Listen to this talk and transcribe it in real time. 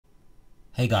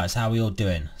Hey guys, how are we all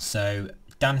doing? So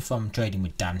Dan from Trading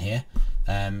with Dan here.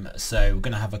 So we're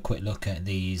going to have a quick look at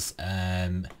these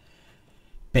Bitcoin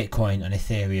and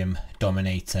Ethereum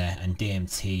Dominator and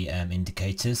DMT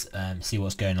indicators. See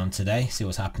what's going on today, see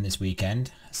what's happened this weekend.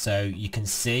 So you can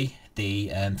see the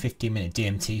 15-minute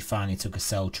DMT finally took a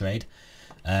sell trade.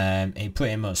 It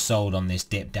pretty much sold on this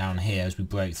dip down here as we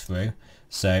broke through.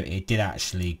 So it did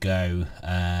actually go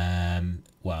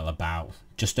well, about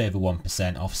just over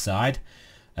 1% offside.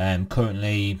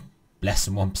 Currently less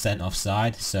than 1%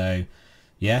 offside. So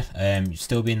yeah,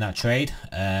 still be in that trade.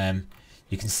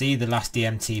 You can see the last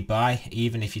DMT buy,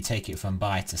 even if you take it from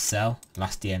buy to sell,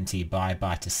 last DMT buy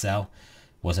to sell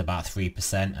was about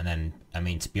 3%, and then, I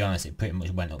mean, to be honest, it pretty much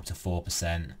went up to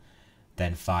 4%,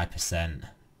 then 5%,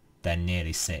 then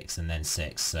nearly 6%, and then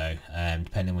 6%. So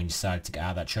depending when you decide to get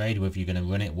out of that trade, whether you're going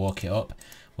to run it, walk it up,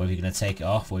 whether you're going to take it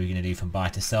off, what you're going to do from buy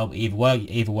to sell. But either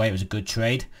way, it was a good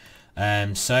trade.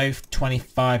 So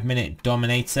 25-minute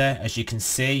Dominator, as you can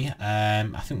see, I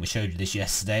think we showed you this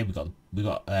yesterday. We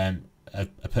got a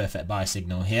perfect buy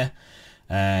signal here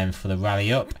for the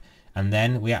rally up, and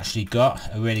then we actually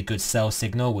got a really good sell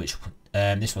signal, which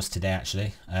this was today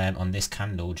actually, on this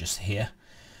candle just here.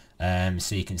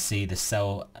 So you can see the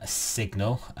sell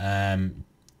signal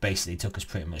basically took us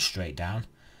pretty much straight down.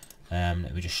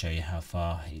 Let me just show you how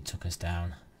far it took us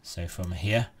down. So from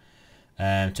here,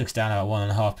 took us down about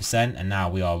 1.5%, and now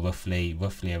we are roughly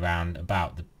around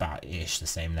about the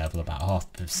same level, about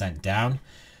 0.5% down.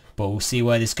 But we'll see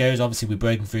where this goes. Obviously we're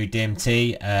breaking through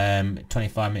DMT.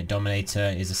 25-minute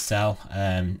Dominator is a sell,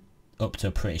 up to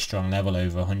a pretty strong level,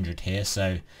 over 100 here.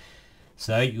 So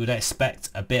you would expect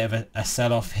a bit of a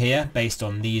sell-off here based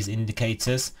on these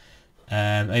indicators.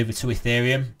 Over to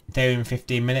Ethereum. Ethereum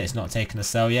 15 minutes, not taking a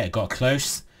sell yet. It got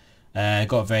close.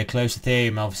 Got very close.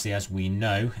 Ethereum, obviously, as we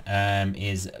know,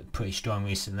 is pretty strong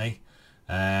recently.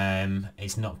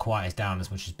 It's not quite as down as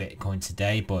much as Bitcoin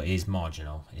today, but it is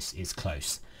marginal. It's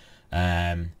close.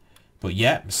 But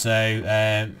yeah,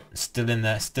 so still in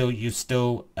there.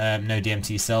 No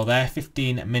DMT sell there.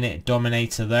 15-minute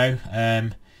Dominator though.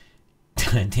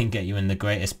 Didn't get you in the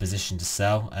greatest position to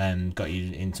sell. Got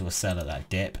you into a sell at that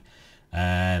dip.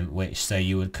 Which, so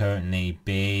you would currently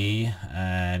be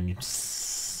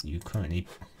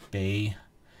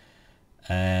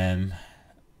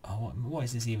oh, what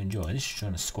is this even drawing? This is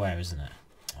showing a square, isn't it?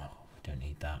 Oh, don't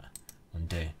need that.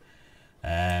 Undo.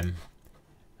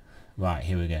 Right,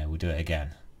 here we go. We'll do it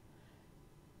again.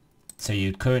 So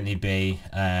you'd currently be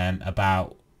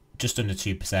about just under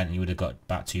 2%, and you would have got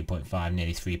about 2.5,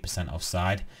 nearly 3%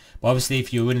 offside. But obviously,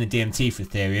 if you're running the DMT for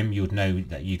Ethereum, you would know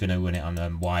that you're going to run it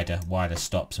on wider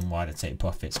stops and wider take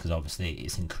profits, because obviously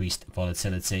it's increased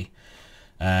volatility.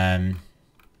 So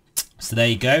there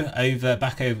you go.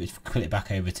 Put it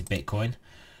back over to Bitcoin.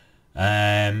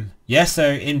 Yeah,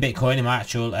 so in Bitcoin, in my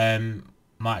actual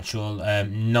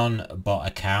non-bot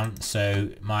account, so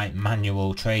my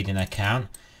manual trading account,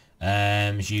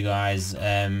 as you guys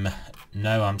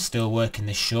know, I'm still working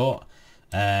this short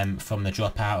from the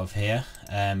drop out of here.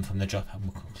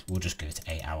 We'll just go to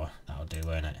 8 hour. That'll do,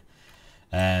 won't it?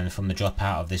 From the drop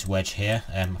out of this wedge here,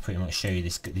 I pretty much show you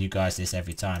guys this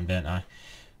every time, don't I?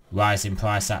 Rising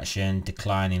price action,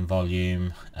 declining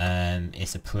volume.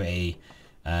 It's a pretty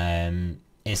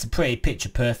picture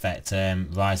perfect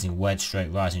rising wedge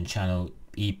stroke rising channel,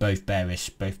 both bearish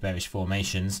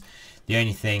formations. The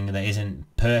only thing that isn't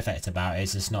perfect about it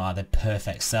is it's not at the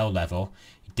perfect sell level.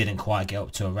 It didn't quite get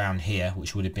up to around here,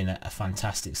 which would have been a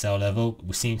fantastic sell level.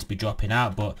 We seem to be dropping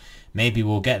out, but maybe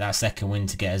we'll get that second wind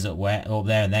to get us up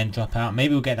there and then drop out.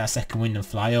 Maybe we'll get that second wind and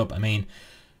fly up. I mean,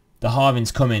 the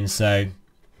halving's coming, so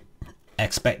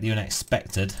expect the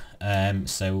unexpected.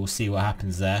 So we'll see what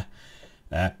happens there.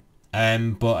 But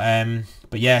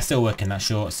yeah, still working that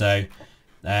short. So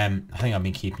I think I've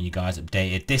been keeping you guys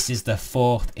updated. This is the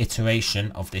 4th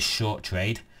iteration of this short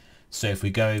trade. So if we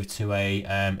go to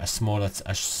a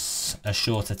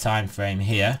shorter time frame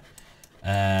here,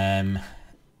 in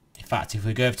fact, if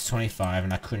we go over to 25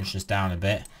 and I crunch this down a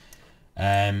bit,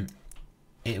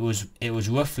 it was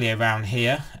roughly around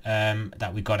here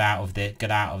that we got out of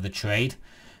the trade.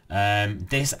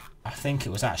 This, I think it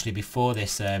was actually before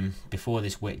this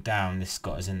wick down, this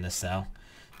got us in the sell.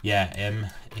 Yeah,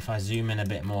 if I zoom in a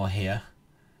bit more here,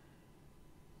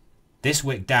 this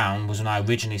wick down was when I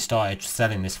originally started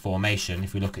selling this formation.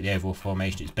 If we look at the overall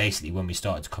formation, it's basically when we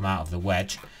started to come out of the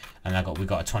wedge, and we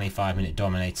got a 25-minute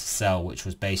Dominator sell, which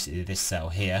was basically this sell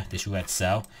here, this red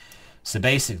sell. So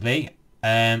basically,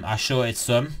 I shorted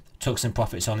some, took some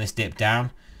profits on this dip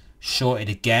down, shorted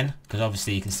again, because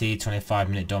obviously you can see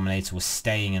 25-minute Dominator was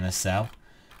staying in a sell.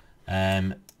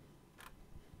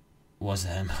 was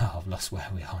oh, I've lost where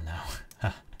we are now.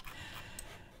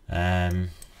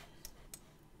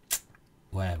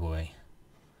 Where were we?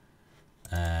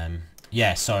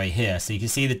 Yeah, sorry, here. So you can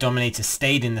see the Dominator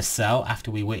stayed in the sell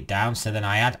after we wicked down. So then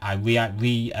I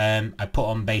put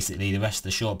on basically the rest of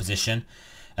the short position.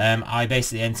 I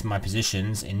basically entered my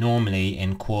positions normally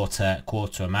in quarter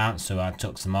amounts. So I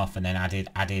took some off and then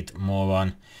added more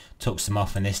on, took some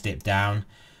off, and this dipped down.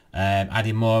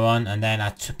 Added more on, and then I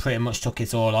pretty much took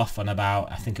it all off on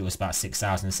about, I think it was about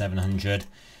 6,700.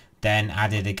 Then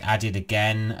added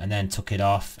again, and then took it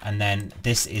off, and then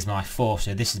this is my fourth.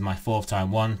 So this is my fourth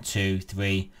time. 1, 2,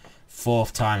 3,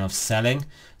 fourth time of selling.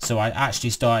 So I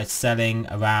actually started selling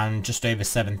around just over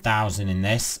 7,000 in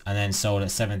this, and then sold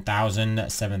at 7,000,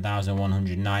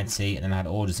 7,190, and then I had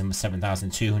orders in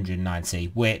 7,290,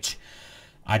 which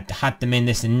I had them in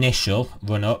this initial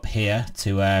run up here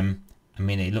to I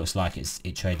mean, it looks like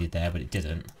it traded there, but it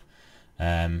didn't.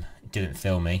 It didn't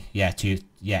fill me. Yeah,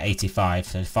 85,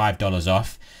 so $5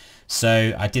 off.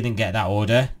 So I didn't get that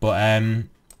order, but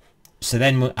so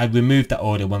then I removed that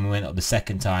order when we went up the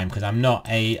second time, because I'm not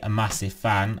a massive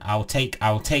fan. I'll take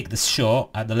the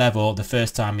short at the level the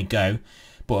first time we go,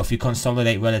 but if you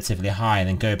consolidate relatively high and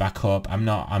then go back up, I'm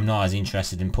not as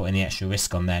interested in putting the extra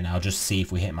risk on then. I'll just see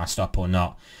if we hit my stop or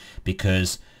not,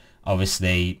 because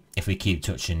obviously if we keep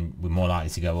touching, we're more likely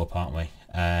to go up, aren't we?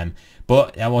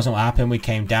 But that wasn't what happened. We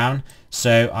came down.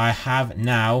 So I have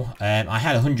now I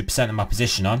had 100% of my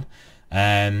position on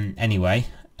anyway,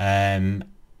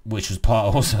 which was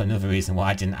also another reason why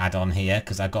I didn't add on here,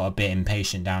 because I got a bit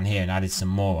impatient down here and added some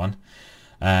more on.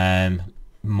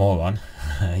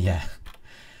 Yeah.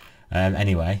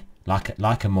 Anyway,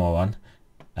 like a moron.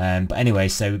 But anyway,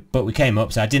 but we came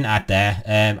up, so I didn't add there.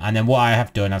 And then what I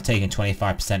have done, I've taken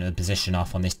 25% of the position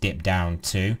off on this dip down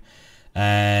too.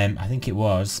 I think it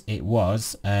was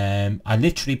I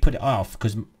literally put it off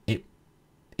because it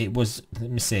was,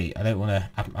 let me see, I don't want to,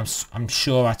 I'm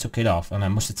sure I took it off, and I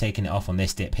must have taken it off on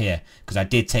this dip here, because I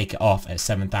did take it off at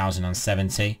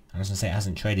 7,070. I was going to say it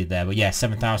hasn't traded there, but yeah,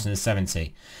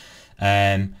 7,070.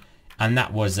 And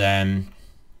that was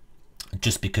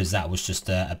just because that was just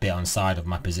a bit on side of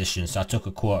my position, so I took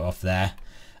a quarter off there.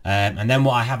 And then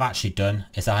what I have actually done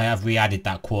is I have re-added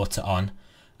that quarter on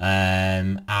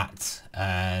at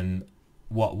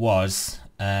what was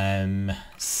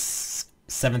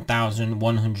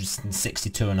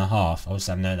 7,162.5.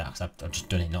 Obviously I know that because I've just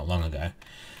done it not long ago,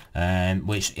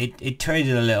 which it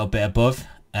traded a little bit above,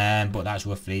 but that's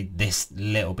roughly this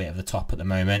little bit of the top at the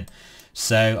moment.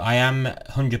 So I am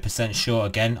 100% short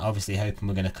again, obviously hoping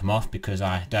we're going to come off, because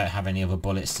I don't have any other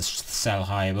bullets to sell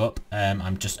higher up.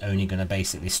 I'm just only going to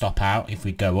basically stop out if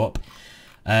we go up,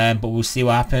 but we'll see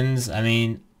what happens. I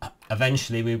mean,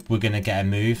 eventually we're going to get a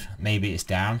move. Maybe it's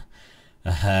down,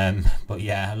 but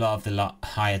yeah, a lot of the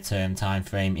higher term time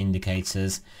frame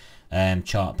indicators,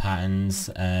 chart patterns,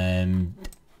 a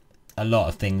lot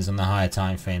of things on the higher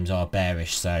time frames are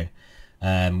bearish, so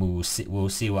we'll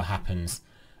see what happens.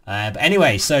 But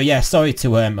anyway, so yeah, sorry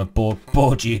to have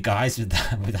bored you guys with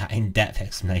that in-depth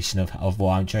explanation of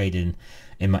what I'm trading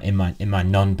in my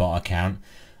non-bot account.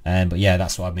 But yeah,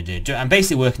 that's what I've been doing. I'm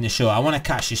basically working the short. I want to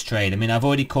catch this trade. I mean, I've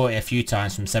already caught it a few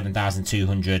times from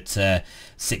 7,200 to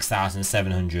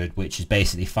 6,700, which is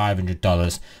basically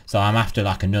 $500. So I'm after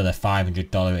like another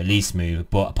 $500 at least move.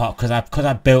 But because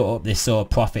I built up this sort of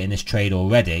profit in this trade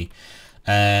already,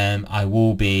 I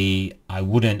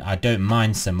don't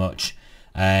mind so much.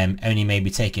 Only maybe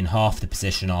taking half the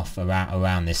position off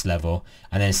around this level,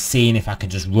 and then seeing if I can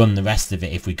just run the rest of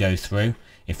it if we go through,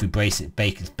 if we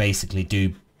basically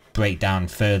do break down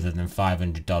further than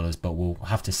 $500, but we'll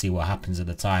have to see what happens at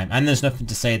the time. And there's nothing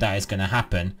to say that is going to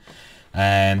happen,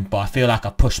 but I feel like I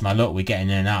pushed my luck with getting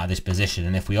in and out of this position,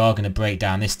 and if we are going to break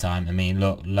down this time, I mean,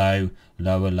 look, low,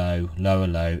 lower low, lower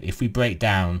low, if we break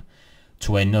down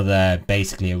to another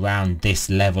basically around this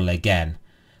level again,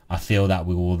 I feel that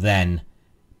we will then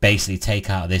basically take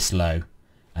out this low,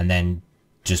 and then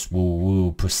just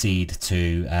we'll proceed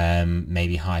to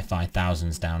maybe high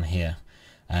 5,000s down here.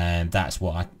 That's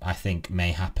what I think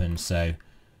may happen. So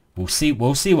we'll see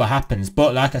what happens.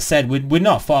 But like I said, we're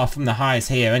not far from the highs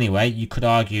here anyway. You could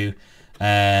argue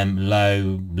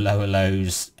lower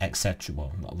lows, etc.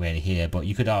 Well, not really here, but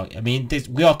you could argue, I mean,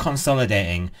 we are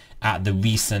consolidating at the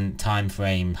recent time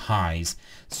frame highs,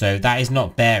 so that is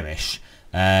not bearish.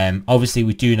 Obviously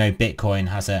we do know Bitcoin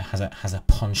has a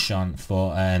penchant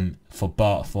for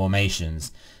bot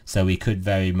formations, so we could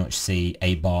very much see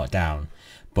a bar down,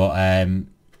 but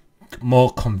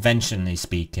more conventionally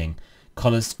speaking,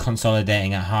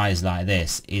 consolidating at highs like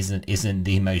this isn't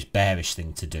the most bearish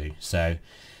thing to do. So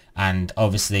and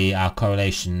obviously our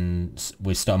correlations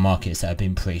with stock markets that have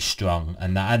been pretty strong,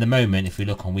 and that at the moment, if we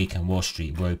look on weekend Wall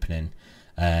Street, we're opening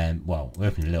well, we're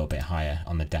opening a little bit higher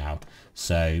on the Dow,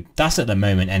 so that's at the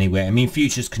moment anyway. I mean,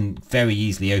 futures can very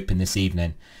easily open this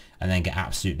evening and then get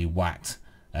absolutely whacked.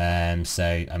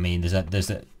 So I mean, there's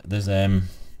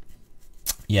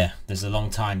a long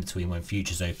time between when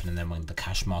futures open and then when the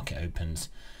cash market opens,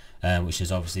 which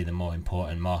is obviously the more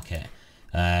important market.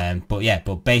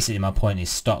 But basically my point is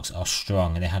stocks are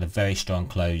strong, and they had a very strong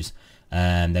close.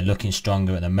 They're looking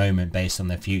stronger at the moment based on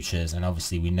their futures, and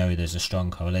obviously we know there's a strong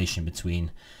correlation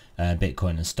between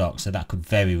Bitcoin and stocks, so that could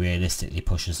very realistically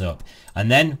push us up,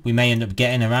 and then we may end up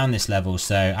getting around this level.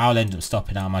 So I'll end up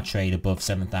stopping out my trade above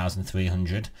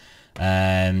 7,300,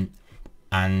 and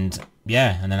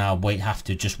yeah, and then I'll have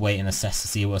to just wait and assess to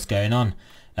see what's going on.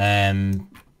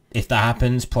 If that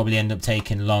happens, probably end up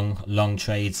taking long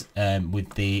trades with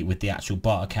the actual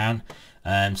bot account,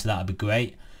 so that would be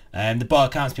great. The bot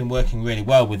account's been working really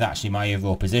well with actually my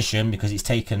overall position, because it's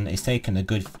taken a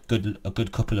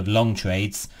good couple of long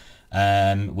trades,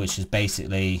 which is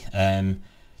basically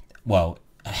well,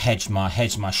 hedged my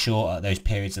short at those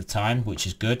periods of time, which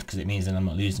is good because it means that I'm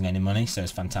not losing any money, so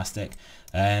it's fantastic.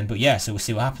 But yeah, so we'll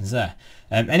see what happens there.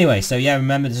 Anyway, so yeah,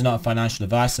 remember, this is not a financial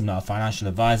advice. I'm not a financial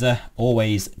advisor.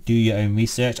 Always do your own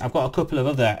research. I've got a couple of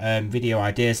other video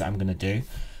ideas that I'm going to do.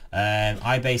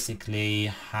 I basically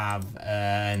have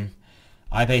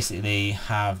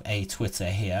a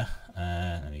Twitter here.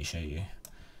 Let me show you.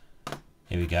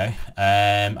 Here we go.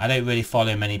 I don't really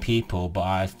follow many people, but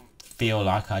I feel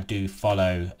like I do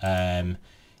follow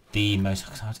the most.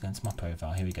 I have to go into my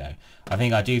profile. Here we go. I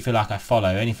think I do feel like I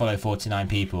only follow 49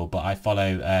 people, but I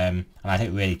follow and I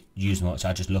don't really use much.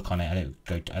 I just look on it.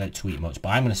 I don't tweet much, but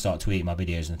I'm going to start tweeting my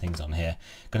videos and things on here.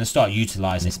 Going to start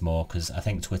utilizing this more, because I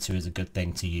think Twitter is a good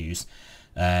thing to use.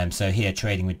 So here,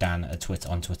 Trading with Dan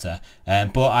on Twitter.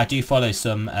 But I do follow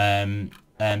some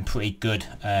pretty good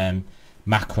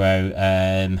macro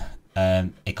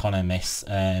economists,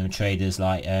 traders,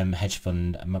 like hedge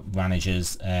fund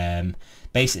managers,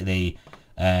 basically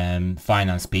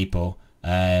finance people,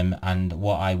 and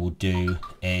what I will do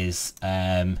is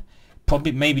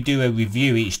probably maybe do a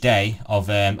review each day of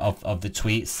the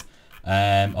tweets,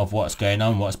 of what's going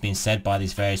on, what's been said by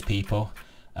these various people.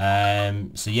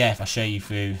 So yeah, if I show you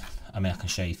through, I mean, I can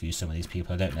show you through some of these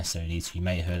people. I don't necessarily need to. You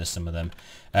may have heard of some of them.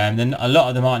 Then a lot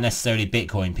of them aren't necessarily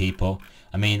Bitcoin people.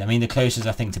 I mean, the closest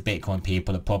I think to Bitcoin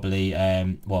people are probably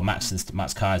well, Max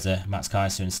Kaiser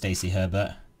and Stacey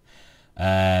Herbert,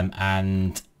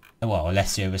 and well,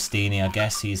 Alessio Rustini, I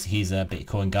guess he's a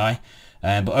Bitcoin guy.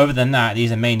 But other than that,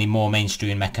 these are mainly more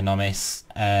mainstream economists,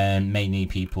 and mainly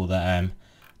people that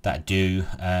do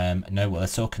know what they're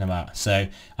talking about. So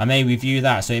I may review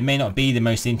that. So it may not be the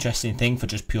most interesting thing for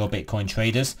just pure Bitcoin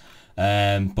traders,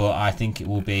 but I think it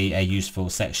will be a useful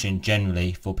section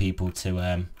generally for people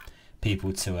to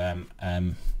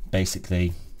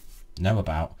basically know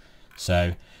about.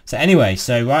 So anyway,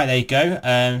 so right, there you go.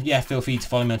 Yeah, feel free to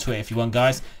follow me on Twitter if you want,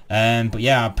 guys. But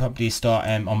yeah, I'll probably start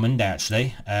on Monday,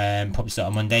 actually. Probably start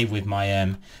on Monday with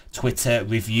my Twitter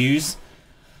reviews.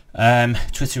 And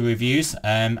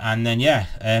then yeah,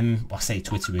 I say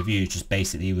Twitter reviews, just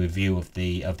basically a review of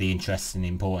the interesting,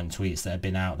 important tweets that have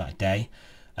been out that day.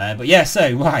 But yeah,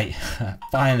 so right,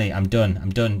 finally I'm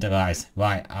done guys.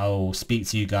 Right, I'll speak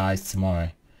to you guys tomorrow.